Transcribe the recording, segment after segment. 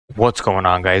What's going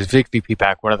on, guys? Vic VP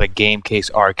back with another Game Case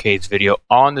Arcades video.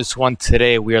 On this one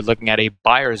today, we are looking at a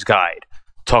buyer's guide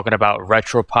talking about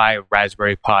Retropi,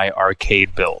 Raspberry Pi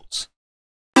arcade builds.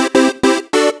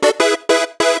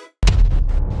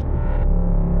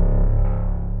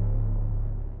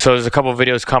 So there's a couple of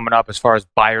videos coming up as far as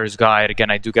buyer's guide.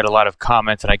 Again, I do get a lot of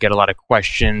comments and I get a lot of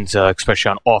questions, especially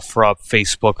on OfferUp,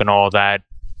 Facebook, and all that.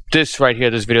 This right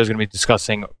here, this video is going to be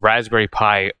discussing Raspberry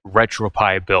Pi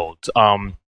Retropi builds.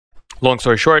 Long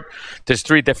story short, there's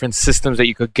three different systems that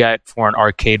you could get for an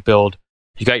arcade build.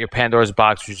 You got your Pandora's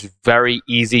box, which is very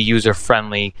easy,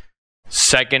 user-friendly.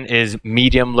 Second is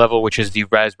medium level, which is the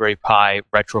Raspberry Pi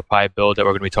Retropi build that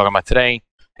we're going to be talking about today.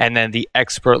 And then the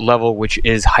expert level, which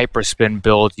is Hyperspin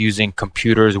build using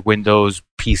computers, Windows,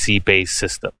 PC-based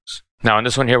systems. Now, in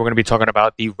this one here, we're going to be talking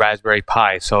about the Raspberry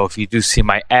Pi. So if you do see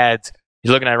my ads,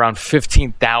 you're looking at around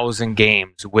 15,000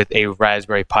 games with a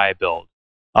Raspberry Pi build.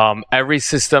 Every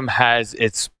system has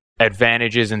its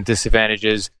advantages and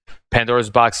disadvantages. Pandora's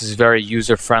box is very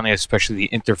user-friendly, especially the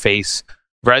interface.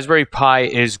 Raspberry Pi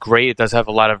is great. It does have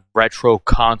a lot of retro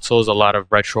consoles, a lot of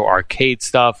retro arcade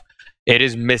stuff. It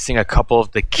is missing a couple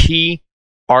of the key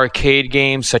arcade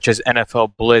games, such as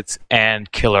NFL Blitz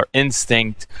and Killer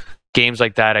Instinct. Games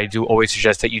like that, I do always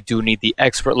suggest that you do need the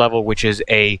expert level, which is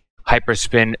a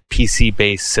Hyperspin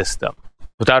PC-based system.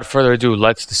 Without further ado,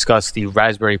 let's discuss the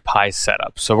Raspberry Pi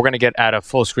setup. So we're going to get out of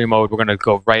full screen mode. We're going to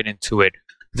go right into it.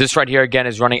 This right here, again,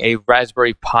 is running a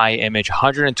Raspberry Pi image,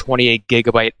 128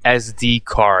 gigabyte SD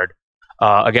card.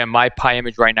 Again, my Pi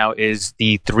image right now is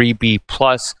the 3B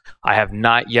Plus. I have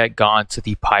not yet gone to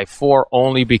the Pi 4,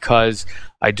 only because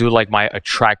I do like my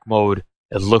attract mode.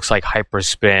 It looks like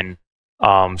Hyperspin.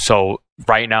 So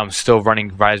right now, I'm still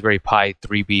running Raspberry Pi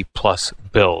 3B Plus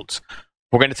builds.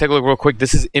 We're going to take a look real quick.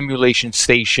 This is Emulation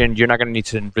Station. You're not going to need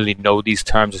to really know these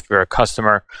terms if you're a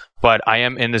customer, but I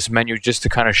am in this menu just to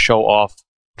kind of show off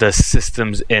the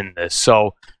systems in this.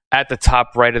 So at the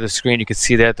top right of the screen, you can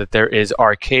see that there is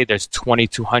arcade. There's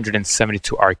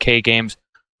 2,272 arcade games.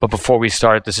 But before we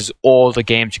start, this is all the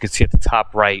games you can see at the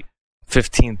top right,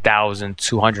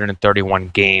 15,231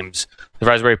 games. The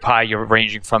Raspberry Pi, you're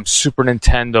ranging from Super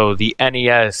Nintendo, the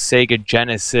NES, Sega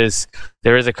Genesis.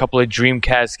 There is a couple of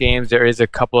Dreamcast games. There is a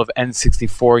couple of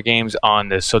N64 games on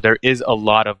this. So there is a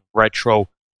lot of retro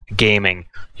gaming.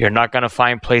 You're not going to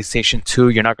find PlayStation 2.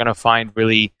 You're not going to find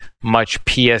really much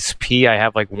PSP. I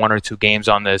have like one or two games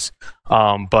on this.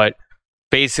 But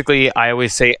basically, I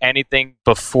always say anything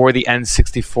before the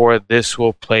N64, this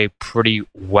will play pretty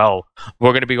well.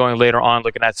 We're going to be going later on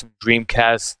looking at some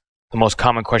Dreamcast. The most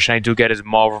common question I do get is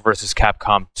Marvel vs.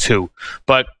 Capcom 2.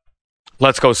 But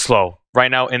let's go slow. Right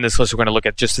now in this list, we're going to look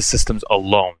at just the systems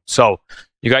alone. So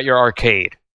you got your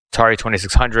arcade, Atari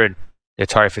 2600, the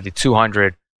Atari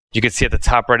 5200. You can see at the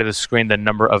top right of the screen the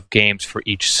number of games for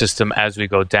each system as we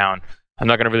go down. I'm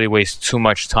not going to really waste too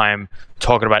much time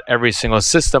talking about every single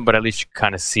system, but at least you can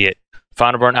kind of see it.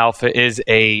 Founderburn Alpha is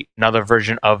another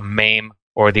version of MAME,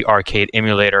 or the arcade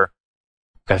emulator.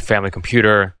 Got Family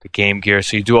Computer, the Game Gear.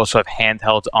 So you do also have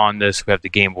handhelds on this. We have the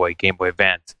Game Boy, Game Boy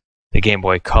Advance, the Game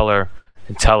Boy Color,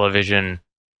 and Television,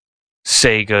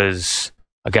 Sega's.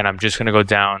 Again, I'm just going to go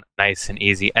down nice and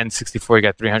easy. N64, you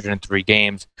got 303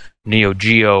 games. Neo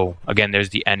Geo, again,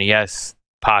 there's the NES,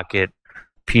 Pocket,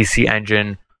 PC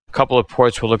Engine. A couple of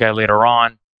ports we'll look at later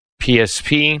on.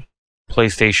 PSP,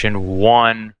 PlayStation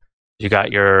 1, you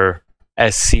got your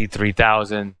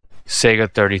SC3000, Sega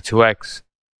 32X,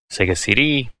 Sega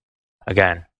CD.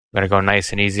 Again, I'm going to go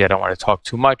nice and easy. I don't want to talk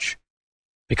too much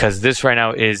because this right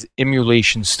now is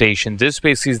Emulation Station. This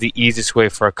basically is the easiest way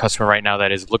for a customer right now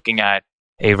that is looking at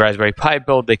a Raspberry Pi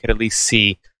build. They could at least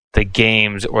see the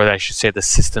games, or I should say the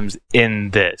systems in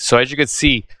this. So as you can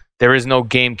see, there is no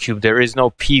GameCube, there is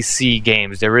no PC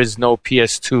games, there is no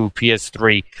PS2,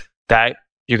 PS3 that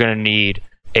you're going to need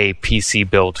a PC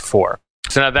build for.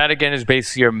 So now that again is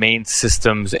basically your main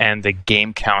systems and the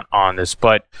game count on this.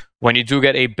 But when you do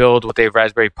get a build with a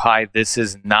Raspberry Pi, this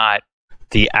is not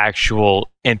the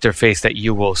actual interface that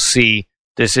you will see.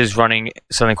 This is running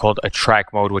something called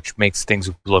attract mode, which makes things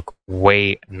look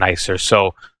way nicer.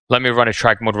 So let me run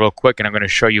attract mode real quick, and I'm going to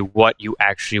show you what you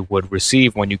actually would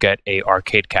receive when you get a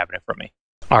arcade cabinet from me.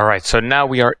 All right, so now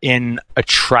we are in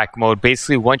attract mode.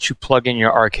 Basically, once you plug in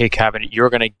your arcade cabinet, you're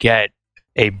going to get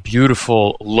a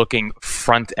beautiful looking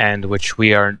front end, which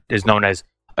is known as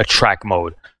attract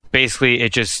mode. Basically,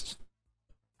 it just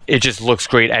looks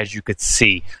great, as you could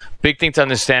see. Big thing to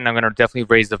understand, I'm going to definitely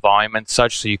raise the volume and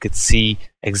such so you could see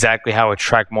exactly how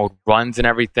attract mode runs and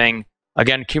everything.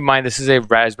 Again, keep in mind, this is a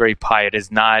Raspberry Pi. It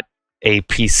is not a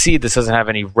PC. This doesn't have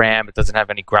any RAM. It doesn't have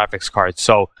any graphics cards.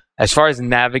 So As far as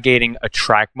navigating a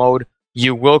track mode,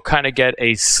 you will kind of get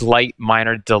a slight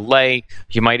minor delay.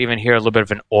 You might even hear a little bit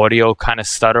of an audio kind of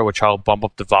stutter, which I'll bump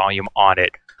up the volume on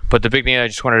it. But the big thing I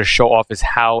just wanted to show off is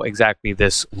how exactly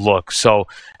this looks. So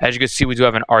as you can see, we do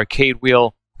have an arcade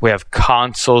wheel. We have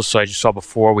consoles. So as you saw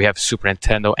before, we have Super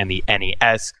Nintendo and the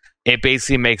NES. It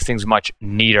basically makes things much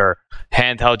neater.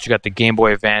 Handhelds, you got the Game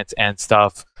Boy Advance and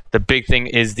stuff. The big thing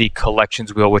is the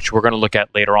collections wheel, which we're going to look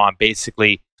at later on.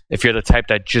 Basically, if you're the type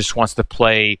that just wants to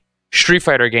play Street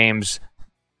Fighter games,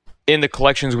 in the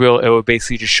collections wheel, it will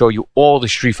basically just show you all the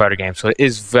Street Fighter games. So it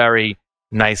is very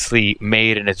nicely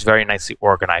made and it's very nicely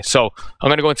organized. So I'm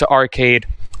going to go into arcade.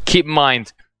 Keep in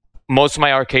mind, most of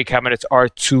my arcade cabinets are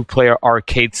 2-player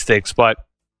arcade sticks, but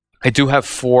I do have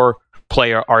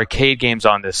 4-player arcade games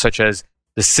on this, such as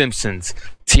The Simpsons,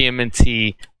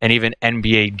 TMNT, and even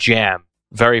NBA Jam.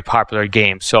 Very popular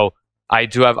games. So I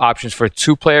do have options for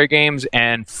 2-player games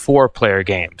and 4-player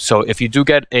games. So if you do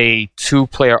get a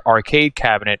 2-player arcade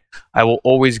cabinet, I will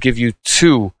always give you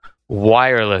 2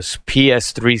 wireless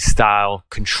PS3 style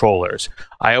controllers.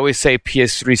 I always say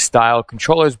PS3 style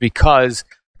controllers because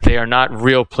they are not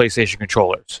real PlayStation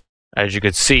controllers. As you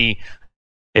can see,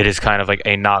 it is kind of like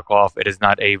a knockoff. It is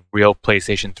not a real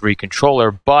PlayStation 3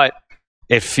 controller, but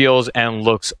it feels and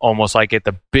looks almost like it.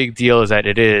 The big deal is that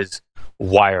it is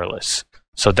wireless.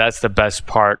 So that's the best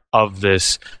part of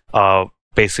this.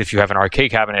 Basically, if you have an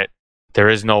arcade cabinet, there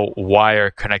is no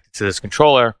wire connected to this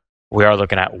controller. We are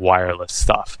looking at wireless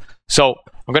stuff. So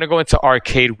I'm going to go into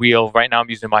arcade wheel. Right now I'm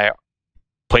using my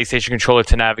PlayStation controller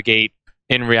to navigate.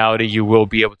 In reality, you will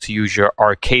be able to use your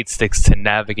arcade sticks to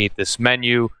navigate this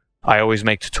menu. I always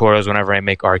make tutorials whenever I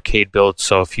make arcade builds.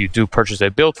 So if you do purchase a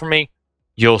build from me,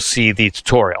 you'll see the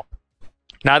tutorial.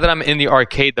 Now that I'm in the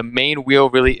arcade, the main wheel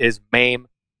really is MAME.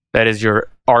 That is your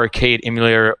arcade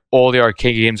emulator. All the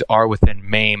arcade games are within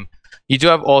MAME. You do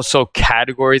have also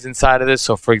categories inside of this.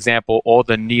 So for example, all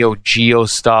the Neo Geo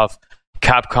stuff,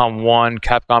 Capcom 1,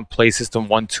 Capcom Play System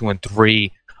 1, 2, and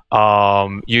 3.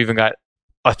 You even got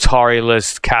Atari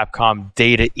list, Capcom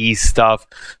Data East stuff.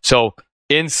 So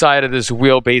inside of this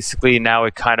wheel, basically now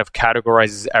it kind of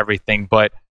categorizes everything.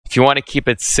 But if you want to keep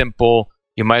it simple,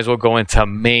 you might as well go into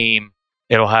MAME.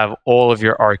 It'll have all of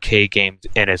your arcade games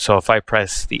in it. So if I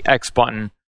press the X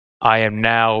button, I am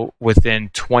now within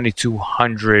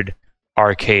 2,200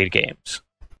 arcade games.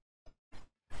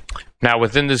 Now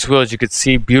within this wheel, as you can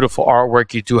see, beautiful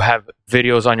artwork. You do have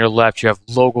videos on your left. You have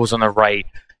logos on the right.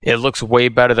 It looks way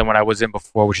better than what I was in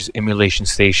before, which is Emulation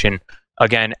Station.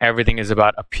 Again, everything is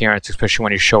about appearance, especially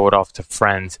when you show it off to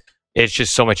friends. It's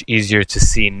just so much easier to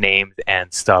see names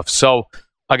and stuff. So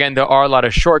again, there are a lot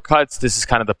of shortcuts. This is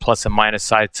kind of the plus and minus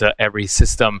side to every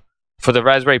system. For the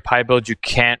Raspberry Pi build, you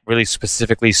can't really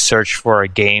specifically search for a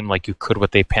game like you could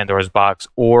with a Pandora's Box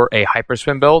or a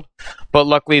Hyperspin build. But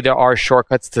luckily, there are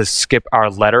shortcuts to skip our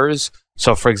letters.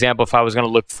 So for example, if I was going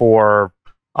to look for,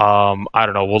 I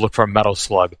don't know, we'll look for a Metal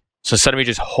Slug. So instead of me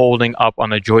just holding up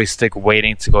on the joystick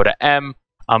waiting to go to M,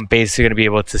 I'm basically going to be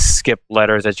able to skip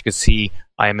letters. As you can see,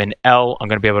 I am in L. I'm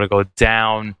going to be able to go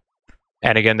down.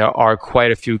 And again, there are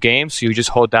quite a few games. So you just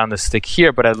hold down the stick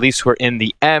here, but at least we're in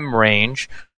the M range.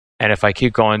 And if I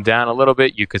keep going down a little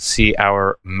bit, you could see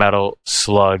our Metal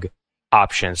Slug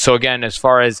option. So again, as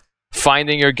far as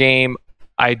finding your game,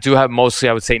 I do have mostly,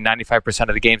 I would say 95%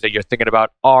 of the games that you're thinking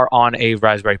about are on a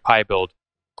Raspberry Pi build.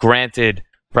 Granted,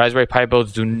 Raspberry Pi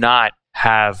builds do not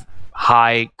have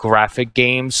high graphic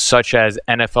games such as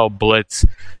NFL Blitz,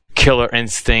 Killer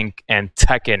Instinct, and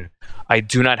Tekken. I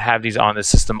do not have these on the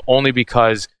system only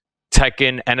because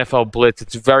Tekken, NFL Blitz,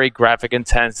 it's very graphic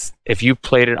intense. If you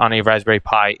played it on a Raspberry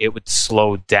Pi, it would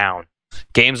slow down.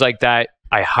 Games like that,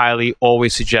 I highly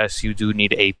always suggest you do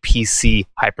need a PC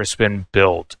Hyperspin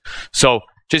build. So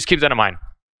just keep that in mind.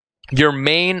 Your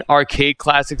main arcade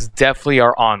classics definitely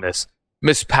are on this.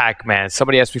 Miss Pac-Man.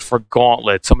 Somebody asked me for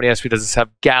Gauntlet. Somebody asked me, does this have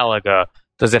Galaga?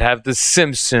 Does it have The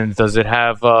Simpsons? Does it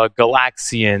have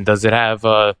Galaxian? Does it have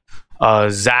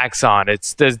Zaxxon?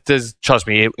 Trust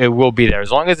me, it will be there.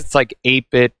 As long as it's like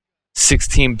 8-bit,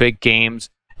 16-bit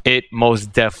games, it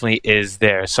most definitely is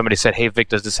there. Somebody said, hey, Vic,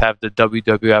 does this have the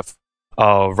WWF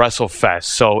WrestleFest?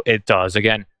 So it does.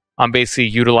 Again, I'm basically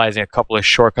utilizing a couple of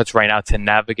shortcuts right now to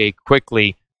navigate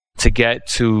quickly to get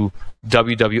to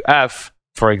WWF,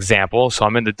 for example. So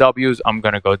I'm in the W's. I'm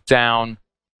going to go down.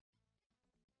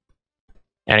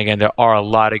 And again, there are a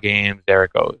lot of games. There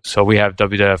it goes. So we have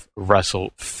WWF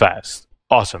WrestleFest.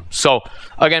 Awesome. So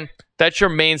again, that's your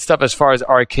main stuff as far as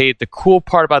arcade. The cool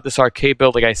part about this arcade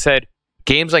build, like I said,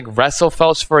 games like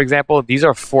WrestleFest, for example, these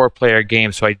are 4-player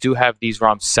games. So I do have these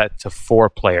ROMs set to 4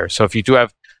 players. So if you do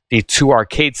have the 2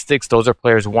 arcade sticks, those are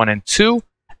players 1 and 2.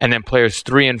 and then players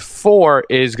 3 and 4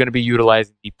 is going to be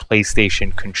utilizing the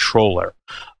PlayStation controller.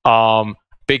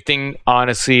 Big thing,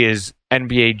 honestly, is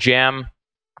NBA Jam.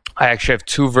 I actually have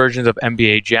 2 versions of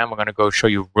NBA Jam. I'm going to go show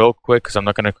you real quick because I'm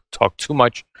not going to talk too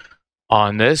much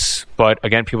on this. But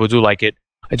again, people do like it.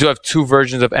 I do have 2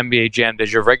 versions of NBA Jam.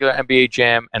 There's your regular NBA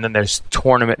Jam, and then there's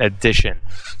Tournament Edition.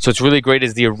 So what's really great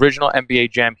is the original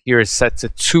NBA Jam here is set to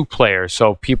 2 players.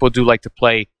 So people do like to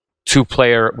play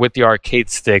 2-player with the arcade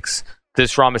sticks.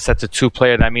 This ROM is set to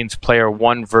 2-player. That means player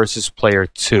 1 versus player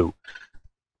 2.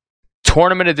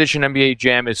 Tournament Edition NBA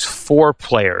Jam is 4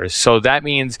 players. So that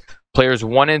means players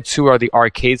 1 and 2 are the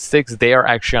arcade sticks. They are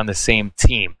actually on the same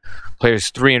team. Players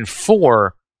 3 and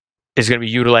 4 is going to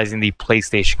be utilizing the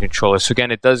PlayStation controller. So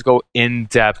again, it does go in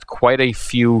depth, quite a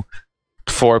few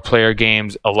 4-player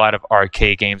games, a lot of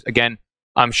arcade games. Again,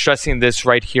 I'm stressing this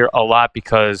right here a lot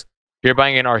because you're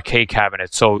buying an arcade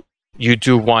cabinet, so you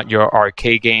do want your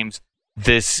arcade games.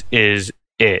 This is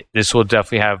it. This will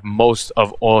definitely have most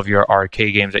of all of your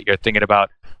arcade games that you're thinking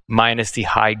about, minus the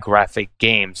high graphic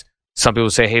games. Some people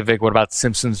say, hey Vic, what about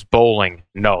Simpsons Bowling?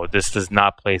 No, this does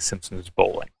not play Simpsons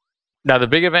Bowling. Now, the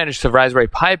big advantage to Raspberry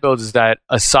Pi builds is that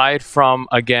aside from,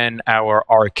 again, our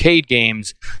arcade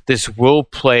games, this will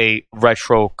play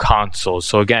retro consoles.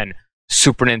 So again,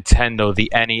 Super Nintendo,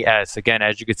 the NES. Again,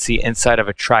 as you can see inside of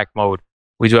a track mode,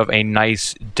 we do have a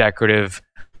nice decorative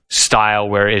style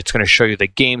where it's going to show you the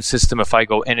game system. If I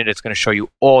go in it, it's going to show you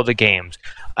all the games.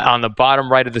 On the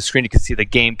bottom right of the screen, you can see the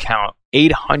game count,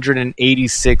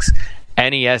 886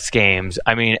 NES games.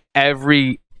 I mean,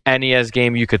 every NES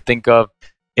game you could think of,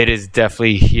 it is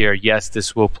definitely here. Yes,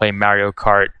 this will play Mario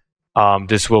Kart.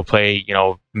 This will play,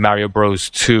 Mario Bros.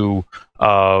 2,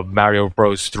 Mario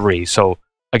Bros. 3. So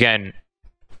again,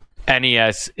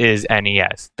 NES is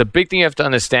NES. The big thing you have to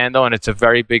understand, though, and it's a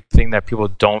very big thing that people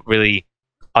don't really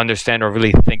understand or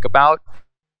really think about,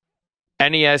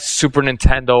 NES, Super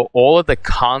Nintendo, all of the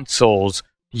consoles,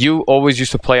 you always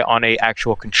used to play on an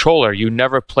actual controller. You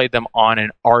never played them on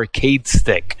an arcade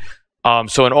stick.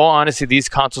 So in all honesty, these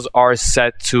consoles are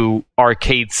set to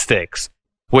arcade sticks,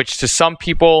 which to some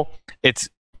people, it's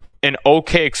an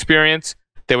okay experience.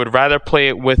 They would rather play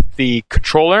it with the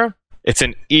controller. It's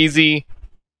an easy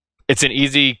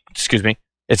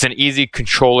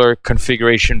controller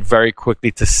configuration very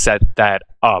quickly to set that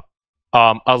up.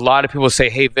 A lot of people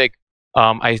say, hey Vic,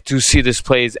 I do see this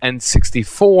plays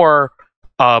N64,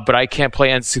 but I can't play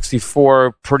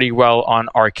N64 pretty well on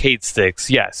arcade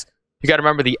sticks. Yes. You got to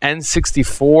remember the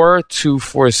N64, 2,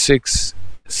 4, 6,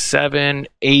 7,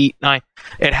 8, 9.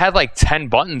 It had like 10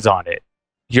 buttons on it.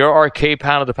 Your arcade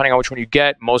panel, depending on which one you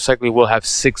get, most likely will have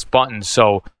 6 buttons.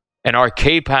 So an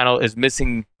arcade panel is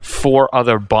missing 4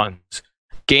 other buttons.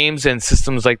 Games and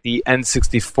systems like the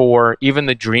N64, even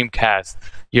the Dreamcast,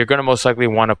 you're going to most likely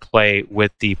want to play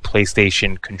with the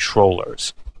PlayStation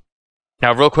controllers.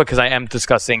 Now, real quick, because I am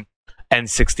discussing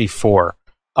N64.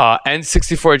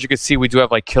 N64, as you can see, we do have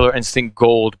like Killer Instinct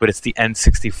Gold, but it's the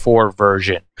N64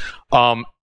 version.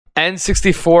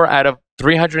 N64, out of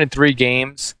 303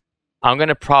 games, I'm going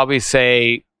to probably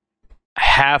say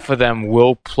half of them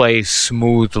will play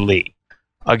smoothly.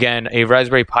 Again, a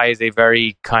Raspberry Pi is a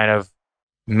very kind of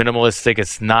minimalistic.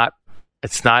 It's not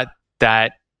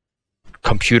that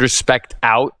computer spec'd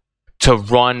out to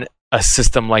run a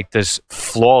system like this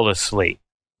flawlessly.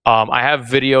 I have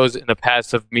videos in the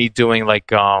past of me doing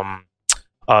like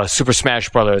Super Smash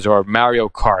Brothers or Mario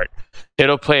Kart.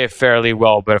 It'll play it fairly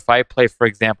well, but if I play, for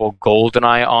example,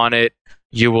 GoldenEye on it,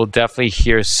 you will definitely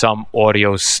hear some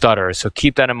audio stutter. So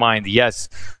keep that in mind. Yes,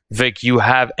 Vic, you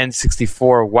have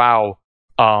N64. Wow.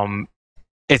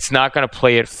 It's not going to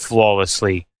play it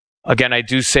flawlessly. Again, I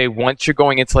do say once you're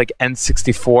going into like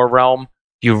N64 realm,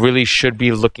 you really should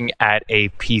be looking at a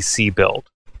PC build.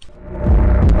 So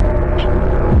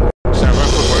now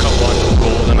real quick, we're going to launch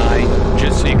GoldenEye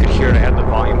just so you can hear it. I have the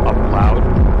volume up loud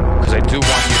because I do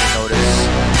want you to notice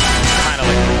kind of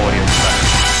like the audio stutter.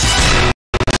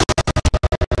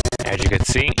 As you can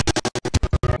see,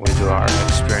 we are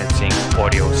experiencing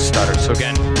audio stutter. So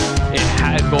again, it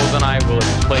had GoldenEye. Will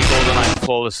it play GoldenEye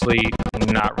flawlessly?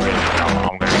 Not really. No,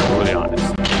 I'm going to be really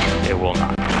honest. It will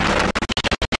not.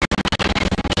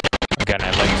 Again,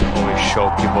 I like to always show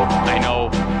people. I know,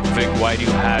 Vic, why do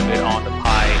you have it on the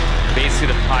Pi? Basically,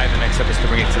 the Pi, the next step is to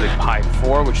bring it to the Pi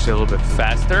 4, which is a little bit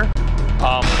faster.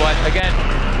 But again,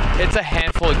 it's a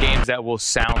handful of games that will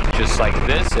sound just like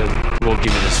this. It will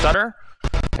give you the stutter.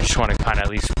 I just want to kind of at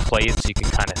least play it so you can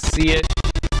kind of see it.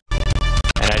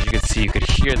 And as you can see, you could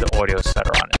hear the audio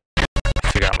stutter on it.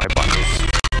 Figure out my buttons.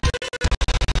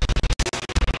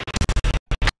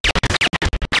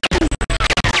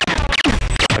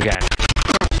 Again,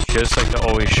 just like to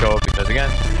always show it, because again,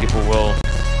 people will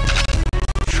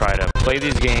try to play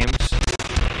these games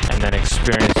and then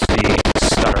experience the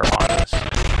stutter on this.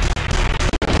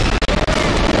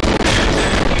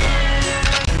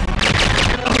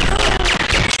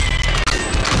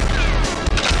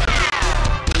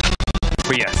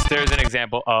 But yes, there's an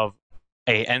example of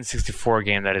a N64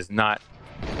 game that is not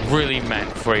really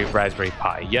meant for a Raspberry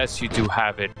Pi. Yes, you do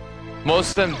have it.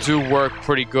 Most of them do work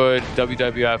pretty good.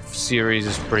 WWF series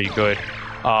is pretty good.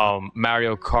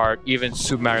 Mario Kart, even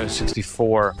Super Mario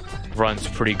 64 runs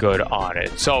pretty good on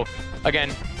it. So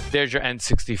again, there's your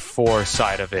N64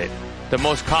 side of it. The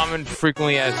most common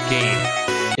frequently asked game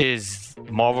is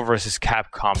Marvel vs.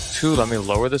 Capcom 2. Let me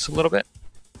lower this a little bit.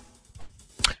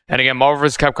 And again, Marvel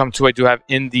vs. Capcom 2 I do have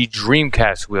in the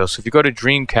Dreamcast wheel. So if you go to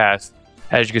Dreamcast,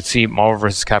 as you can see, Marvel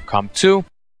vs. Capcom 2,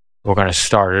 we're going to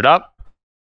start it up.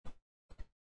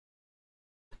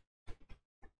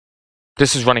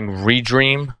 This is running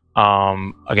Redream.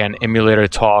 Again, emulator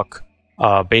talk.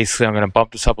 Basically, I'm going to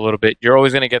bump this up a little bit. You're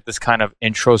always going to get this kind of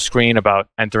intro screen about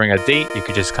entering a date. You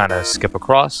could just kind of skip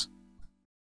across.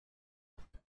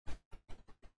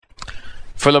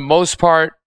 For the most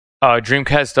part,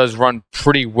 Dreamcast does run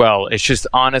pretty well. It's just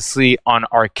honestly on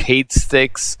arcade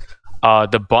sticks,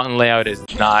 the button layout is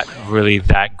not really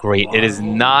that great. It is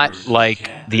not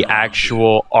like the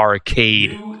actual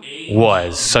arcade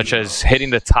was, such as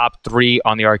hitting the top 3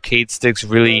 on the arcade sticks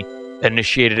really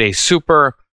initiated a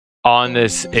super. On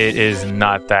this, it is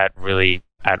not that really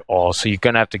at all, so you're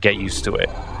gonna have to get used to it.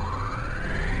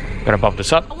 I'm gonna bump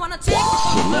this up.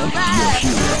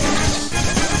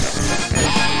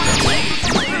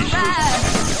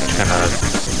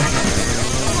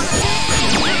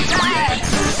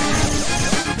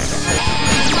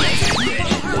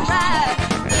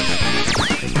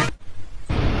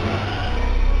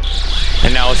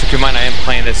 And now, also keep in mind, I am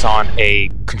playing this on a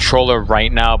controller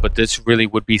right now, but this really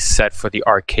would be set for the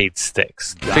arcade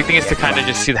sticks. The big thing is to kind of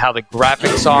just see how the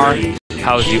graphics are,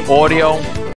 how's the audio.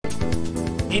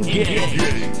 You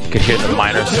could hear the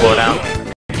minor slowdown.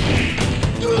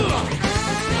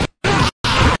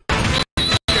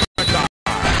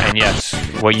 And yes,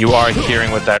 what you are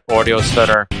hearing with that audio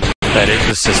stutter, that is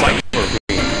the system.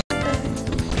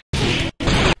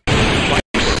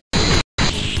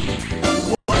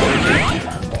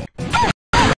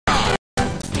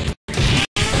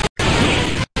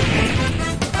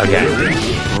 Again,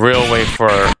 real way for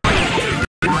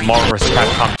Marvel vs.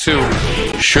 Capcom 2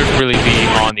 should really be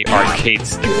on the arcade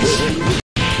sticks.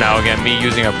 Now again, me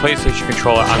using a PlayStation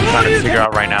controller, I'm trying to figure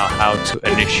out right now how to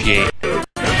initiate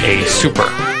a super.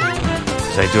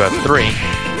 Because I do have 3.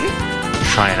 I'm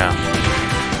trying to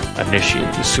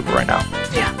initiate the super right now.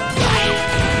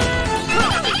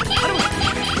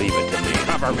 Leave it to me.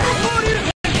 Cover me.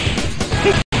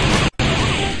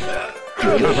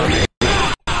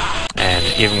 And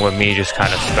even with me just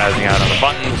kind of spazzing out on the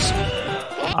buttons,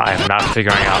 I'm not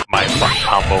figuring out my button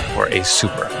combo for a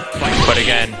super. But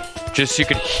again, just so you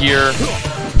could hear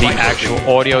the actual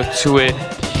audio to it.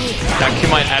 Now keep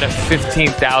in mind, out of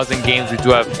 15,000 games, we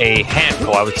do have a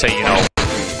handful. I would say,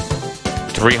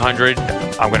 300.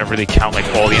 I'm going to really count like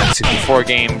all the N64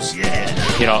 games.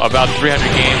 About 300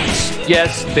 games.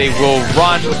 Yes, they will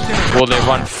run. Will they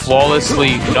run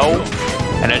flawlessly? No.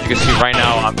 And as you can see right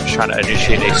now, I'm trying to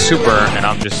initiate a super, and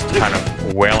I'm just kind of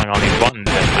wailing on these buttons,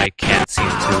 and I can't seem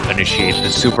to initiate the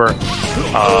super.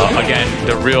 Again,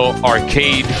 the real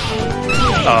arcade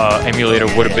emulator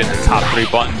would have been the top 3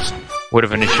 buttons, would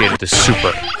have initiated the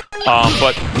super.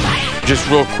 But just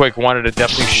real quick, wanted to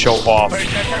definitely show off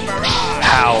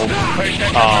how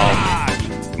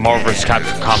Marvel vs.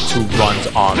 Capcom 2 runs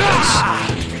on this.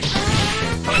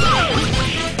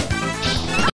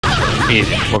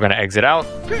 Easy. We're going to exit out.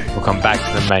 We'll come back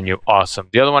to the menu. Awesome.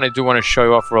 The other one I do want to show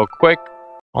you off real quick,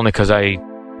 only because I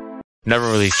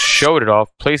never really showed it off.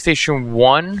 PlayStation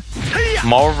 1,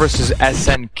 Marvel vs.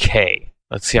 SNK.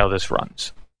 Let's see how this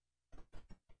runs.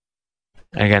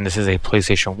 And again, this is a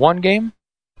PlayStation 1 game.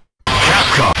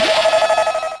 Capcom.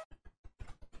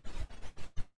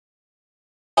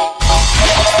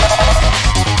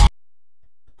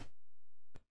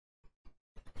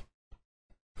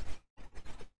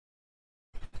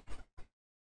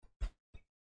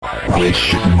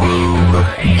 Which room do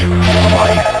you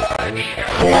like?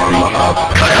 Form up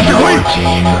your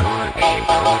team.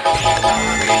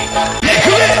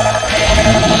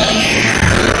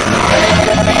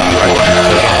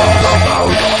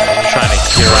 Trying to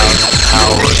hear out how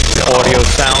the audio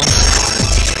sounds.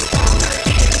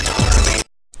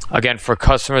 Again, for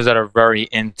customers that are very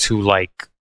into like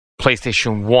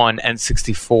PlayStation 1 and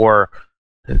 64,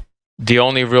 the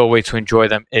only real way to enjoy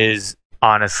them is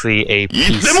honestly a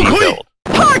PC build.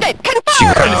 Target So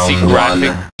you kind of see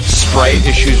graphic sprite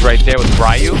issues right there with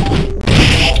Ryu,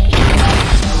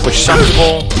 which some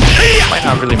people might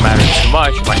not really matter too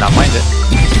much, might not mind it.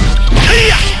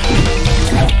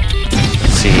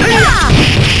 Let's see.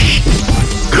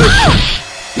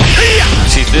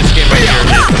 See, this game right here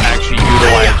is actually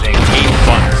utilizing 8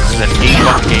 buttons. This is an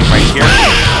 8-button game right here.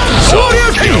 So,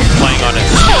 you know, playing on a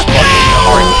 6-button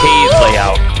arcade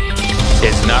layout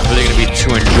is not really going to be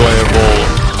too enjoyable.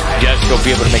 Yes, you'll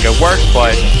be able to make it work,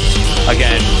 but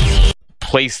again,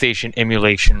 PlayStation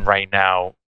emulation right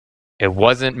now, it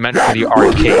wasn't meant for the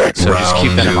arcade, so just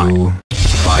keep that in mind.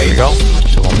 There you go.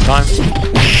 So one more time.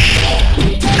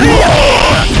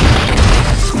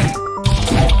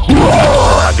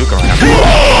 Hadouken right now.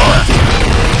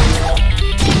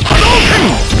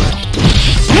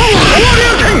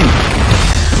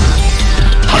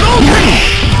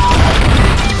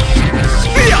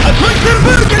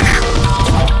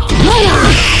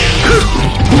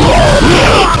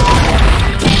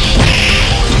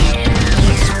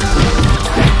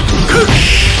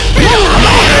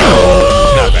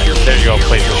 There you go,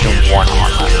 PlayStation 1 on.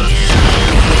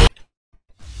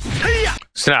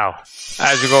 So now,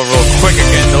 as we go real quick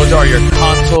again, those are your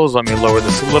consoles. Let me lower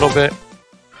this a little bit.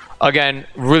 Again,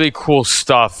 really cool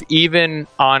stuff. Even,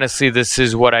 honestly, this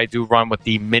is what I do run with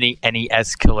the mini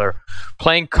NES killer.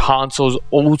 Playing consoles,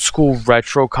 old school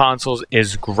retro consoles,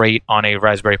 is great on a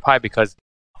Raspberry Pi because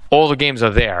all the games are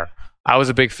there. I was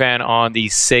a big fan on the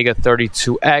Sega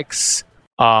 32X.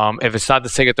 If it's not the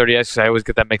Sega 30X, I always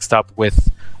get that mixed up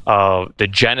with the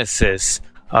Genesis.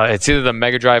 It's either the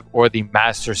Mega Drive or the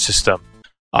Master System.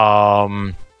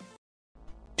 I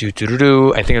think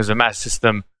it was the Master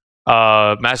System.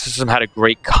 Master System had a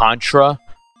great Contra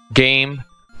game.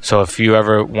 So if you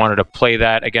ever wanted to play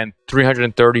that, again,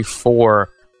 334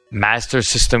 Master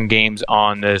System games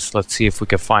on this. Let's see if we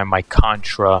can find my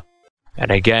Contra. And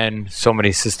again, so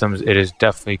many systems. It is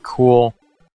definitely cool.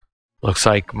 Looks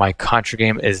like my Contra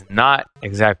game is not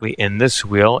exactly in this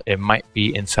wheel. It might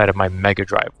be inside of my Mega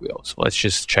Drive wheel. So let's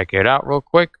just check it out real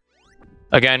quick.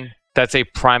 Again, that's a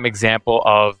prime example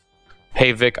of,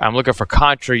 hey, Vic, I'm looking for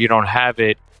Contra. You don't have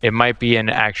it. It might be an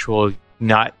actual,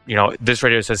 not, you know, this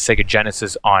right here says Sega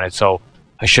Genesis on it. So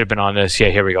I should have been on this. Yeah,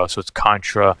 here we go. So it's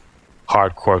Contra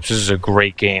Hard Corps. This is a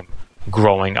great game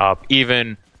growing up.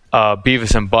 Even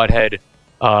Beavis and Butthead,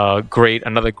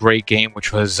 another great game,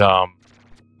 which was a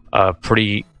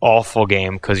pretty awful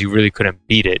game because you really couldn't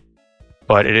beat it.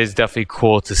 But it is definitely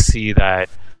cool to see that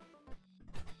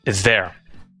it's there.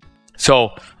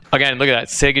 So again, look at that.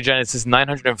 Sega Genesis,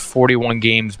 941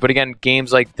 games. But again,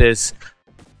 games like this,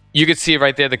 you can see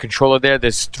right there, the controller there,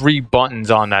 there's 3 buttons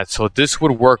on that. So this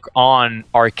would work on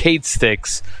arcade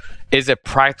sticks. Is it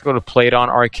practical to play it on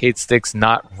arcade sticks?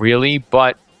 Not really,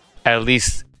 but at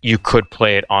least you could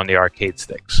play it on the arcade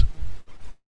sticks.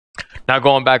 Now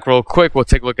going back real quick, we'll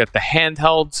take a look at the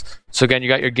handhelds. So again, you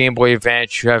got your Game Boy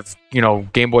Advance, you have, you know,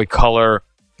 Game Boy Color,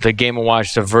 the Game &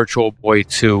 Watch, the Virtual Boy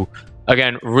 2.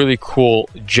 Again, really cool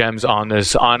gems on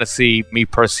this. Honestly, me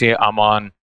personally, I'm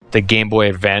on the Game Boy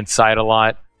Advance side a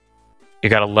lot. You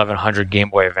got 1,100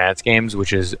 Game Boy Advance games,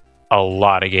 which is a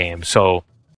lot of games. So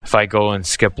if I go and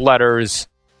skip letters,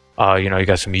 you know, you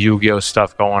got some Yu-Gi-Oh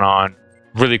stuff going on.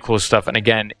 Really cool stuff. And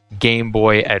again, Game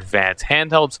Boy Advance.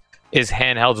 Handhelds is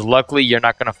handhelds. Luckily, you're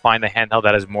not going to find the handheld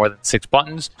that has more than 6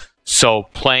 buttons. So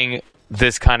playing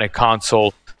this kind of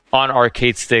console on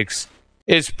arcade sticks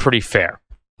is pretty fair.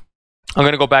 I'm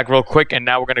going to go back real quick, and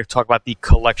now we're going to talk about the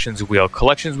Collections Wheel.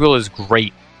 Collections Wheel is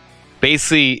great.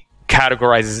 Basically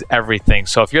categorizes everything.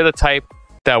 So if you're the type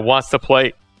that wants to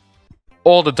play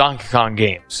all the Donkey Kong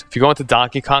games, if you go into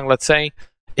Donkey Kong, let's say,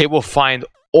 it will find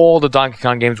all the Donkey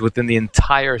Kong games within the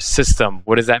entire system.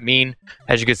 What does that mean?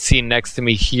 As you can see next to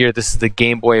me here, this is the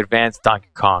Game Boy Advance Donkey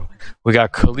Kong. We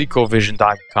got ColecoVision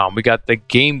Donkey Kong. We got the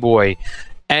Game Boy,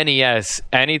 NES,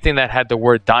 anything that had the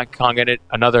word Donkey Kong in it.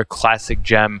 Another classic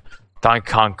gem,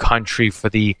 Donkey Kong Country for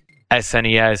the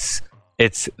SNES.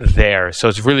 It's there. So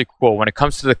it's really cool. When it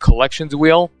comes to the Collections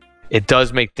Wheel, it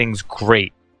does make things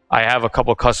great. I have a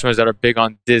couple of customers that are big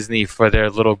on Disney for their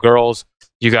little girls.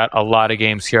 You got a lot of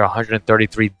games here,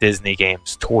 133 Disney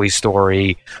games, Toy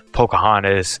Story,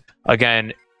 Pocahontas.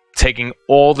 Again, taking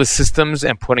all the systems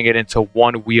and putting it into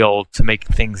one wheel to make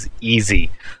things easy.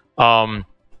 The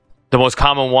most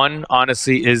common one,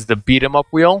 honestly, is the beat 'em up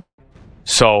wheel.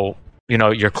 So, you know,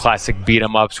 your classic beat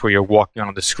 'em ups where you're walking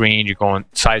on the screen, you're going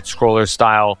side scroller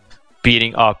style,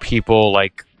 beating up people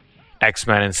like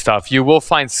X-Men and stuff. You will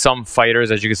find some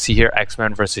fighters, as you can see here,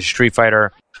 X-Men versus Street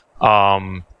Fighter.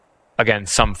 again,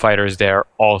 some fighters there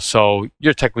also,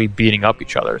 you're technically beating up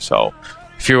each other. So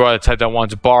if you are the type that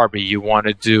wants Barbie, you want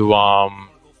to do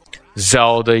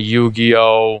Zelda,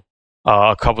 Yu-Gi-Oh,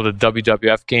 a couple of the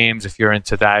WWF games, if you're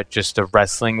into that, just the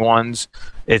wrestling ones,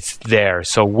 it's there.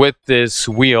 So with this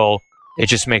wheel, it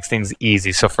just makes things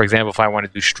easy. So for example, if I want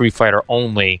to do Street Fighter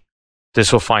only,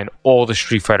 this will find all the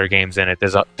Street Fighter games in it.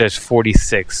 There's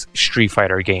 46 Street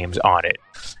Fighter games on it.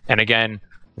 And again,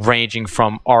 ranging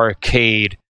from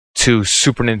arcade to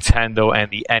Super Nintendo and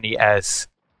the NES,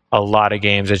 a lot of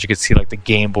games, as you can see, like the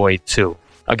Game Boy too.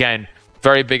 Again,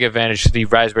 very big advantage to the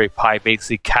Raspberry Pi,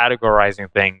 basically categorizing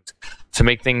things to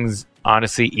make things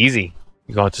honestly easy.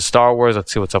 You go into Star Wars,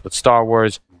 let's see what's up with Star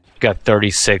Wars. We got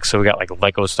 36, so we got like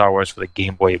Lego Star Wars for the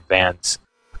Game Boy Advance,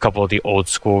 a couple of the old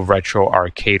school retro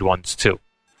arcade ones too.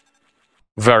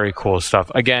 Very cool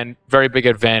stuff. Again, very big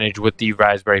advantage with the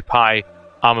Raspberry Pi.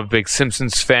 I'm a big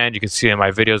Simpsons fan. You can see in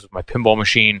my videos with my pinball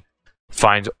machine.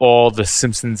 Finds all the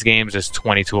Simpsons games. There's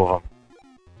 22 of them.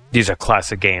 These are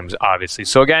classic games, obviously.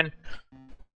 So again,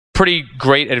 pretty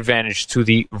great advantage to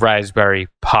the Raspberry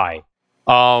Pi.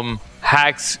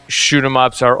 Hacks, shoot 'em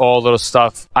ups are all little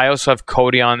stuff. I also have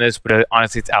Cody on this, but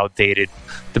honestly, it's outdated.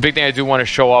 The big thing I do want to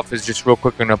show off is just real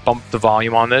quick, I'm going to bump the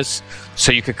volume on this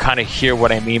so you can kind of hear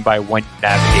what I mean by when you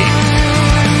navigate.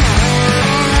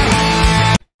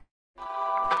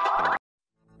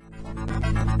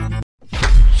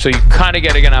 So you kind of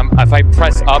get, again, if I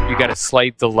press up, you get a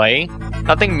slight delay.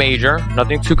 Nothing major,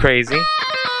 nothing too crazy,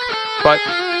 but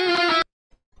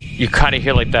you kind of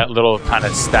hear like that little kind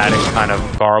of static kind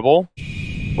of garble,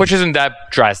 which isn't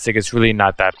that drastic. It's really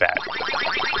not that bad.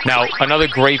 Now, another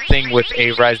great thing with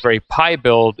a Raspberry Pi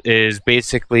build is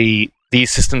basically these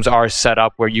systems are set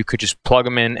up where you could just plug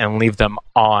them in and leave them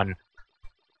on.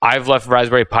 I've left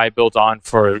Raspberry Pi builds on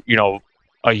for, you know,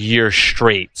 a year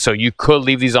straight. So you could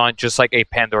leave these on just like a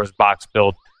Pandora's Box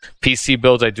build. PC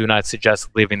builds, I do not suggest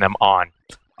leaving them on.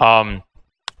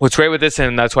 What's great with this,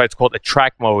 and that's why it's called a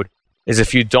track mode, is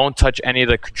if you don't touch any of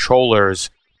the controllers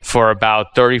for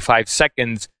about 35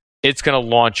 seconds, it's going to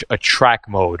launch a track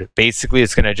mode. Basically,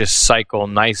 it's going to just cycle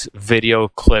nice video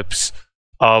clips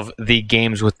of the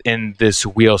games within this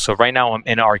wheel. So right now I'm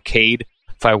in arcade.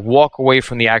 If I walk away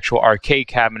from the actual arcade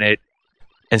cabinet,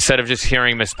 instead of just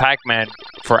hearing Miss Pac-Man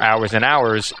for hours and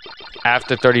hours,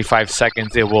 after 35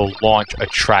 seconds, it will launch a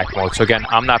track mode. So again,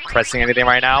 I'm not pressing anything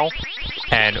right now,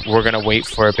 and we're going to wait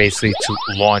for it basically to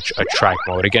launch a track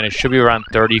mode. Again, it should be around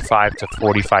 35 to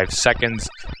 45 seconds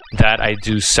that I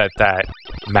do set that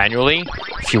manually.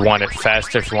 If you want it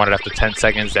faster, if you want it after 10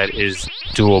 seconds, that is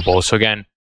doable. So again,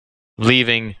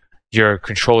 leaving your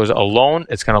controllers alone,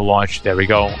 it's going to launch, there we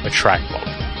go, a track mode.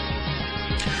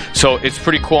 So it's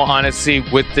pretty cool, honestly.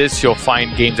 With this, you'll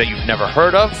find games that you've never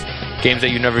heard of, games that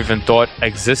you never even thought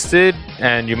existed,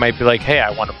 and you might be like, hey,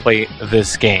 I want to play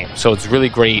this game. So it's really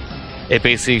great. It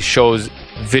basically shows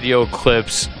video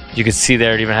clips. You can see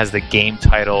there it even has the game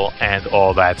title and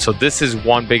all that. So this is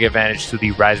one big advantage to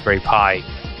the Raspberry Pi,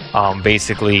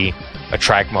 basically a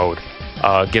track mode,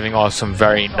 giving off some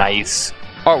very nice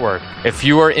artwork. If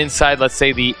you were inside, let's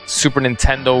say, the Super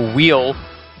Nintendo wheel,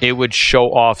 it would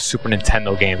show off Super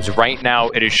Nintendo games. Right now,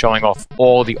 it is showing off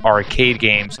all the arcade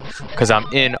games because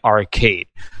I'm in arcade.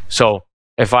 So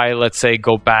if I, let's say,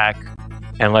 go back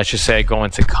and let's just say I go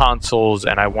into consoles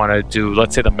and I want to do,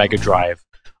 let's say, the Mega Drive.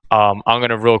 I'm going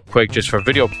to real quick, just for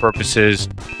video purposes,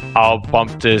 I'll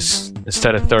bump this,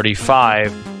 instead of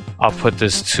 35, I'll put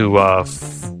this to, I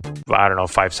don't know,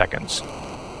 5 seconds.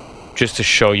 Just to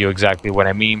show you exactly what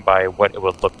I mean by what it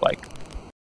would look like.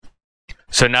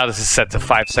 So now this is set to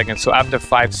 5 seconds. So after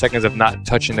 5 seconds of not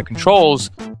touching the controls,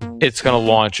 it's going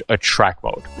to launch a track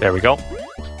mode. There we go.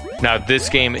 Now this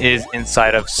game is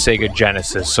inside of Sega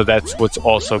Genesis, so that's what's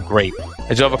also great.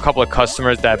 I do have a couple of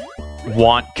customers that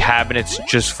want cabinets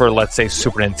just for, let's say,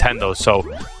 Super Nintendo. So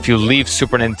if you leave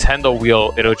Super Nintendo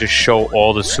wheel, it'll just show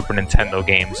all the Super Nintendo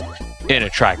games in a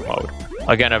track mode.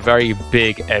 Again, a very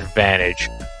big advantage.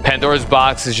 Pandora's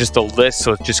Box is just a list,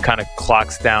 so it just kind of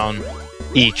clocks down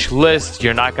each list.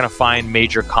 You're not going to find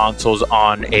major consoles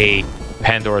on a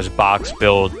Pandora's Box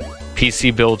build.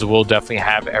 PC builds will definitely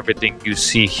have everything you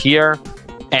see here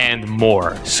and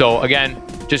more. So again,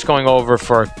 just going over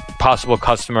for a possible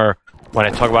customer, when I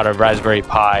talk about a Raspberry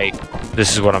Pi,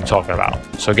 this is what I'm talking about.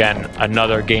 So again,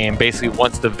 another game. Basically,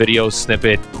 once the video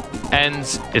snippet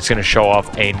ends, it's going to show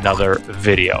off another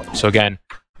video. So again,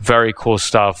 very cool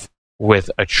stuff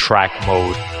with a track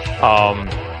mode.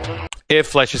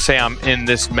 If, let's just say, I'm in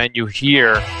this menu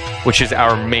here, which is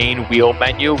our main wheel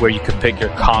menu where you can pick your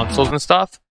consoles and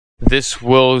stuff, this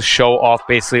will show off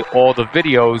basically all the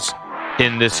videos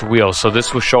in this wheel. So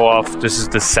this will show off, this is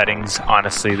the settings,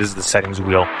 honestly, this is the settings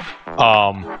wheel.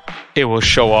 It will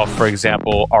show off, for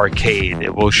example, arcade.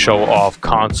 It will show off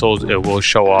consoles. It will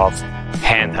show off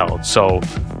handheld. So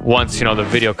once, you know, the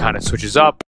video kind of switches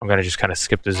up, I'm going to just kind of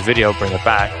skip this video, bring it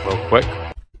back real quick.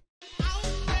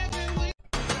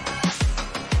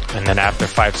 And then after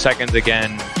 5 seconds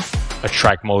again, a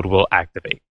track mode will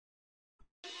activate.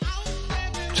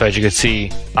 So as you can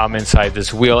see, I'm inside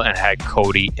this wheel and had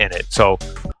Cody in it. So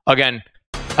again,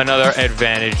 another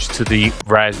advantage to the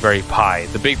Raspberry Pi.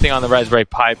 The big thing on the Raspberry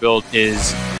Pi build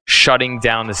is shutting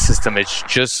down the system. It's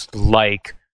just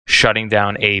like shutting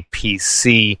down a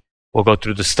PC. We'll go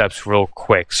through the steps real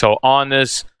quick. So on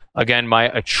this, again, my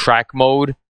track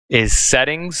mode is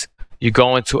settings. You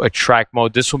go into a track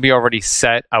mode. This will be already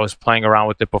set. I was playing around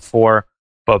with it before,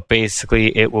 but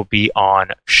basically it will be on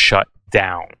shut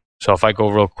down. So if I go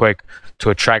real quick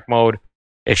to a track mode,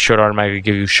 it should automatically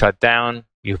give you shut down.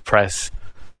 You press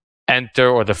enter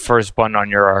or the first button on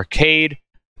your arcade,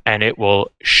 and it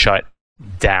will shut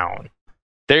down.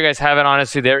 There you guys have it.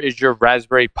 Honestly, there is your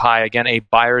Raspberry Pi. Again, a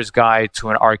buyer's guide to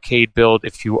an arcade build.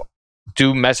 If you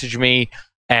do message me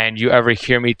and you ever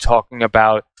hear me talking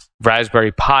about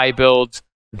Raspberry Pi builds,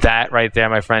 that right there,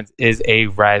 my friends, is a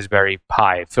Raspberry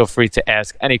Pi. Feel free to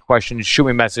ask any questions. Shoot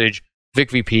me a message.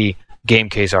 VicVP, Game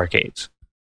Case Arcades.